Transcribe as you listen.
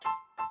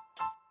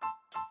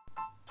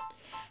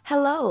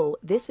Hello,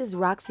 this is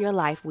Rocks Your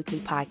Life Weekly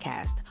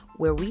Podcast,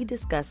 where we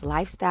discuss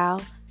lifestyle,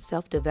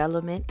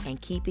 self-development, and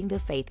keeping the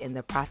faith in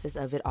the process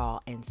of it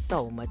all, and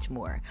so much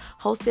more.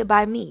 Hosted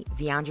by me,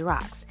 Viandra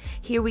Rocks.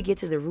 Here we get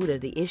to the root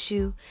of the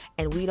issue,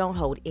 and we don't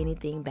hold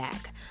anything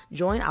back.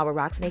 Join our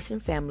Rocks Nation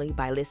family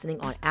by listening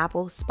on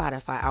Apple,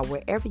 Spotify, or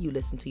wherever you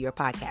listen to your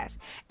podcast.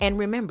 And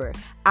remember,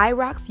 I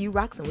rocks, you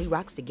rocks, and we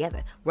rocks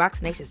together.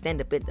 Rocks Nation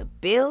stand up in the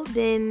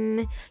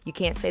building. You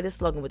can't say the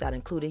slogan without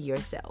including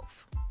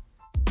yourself.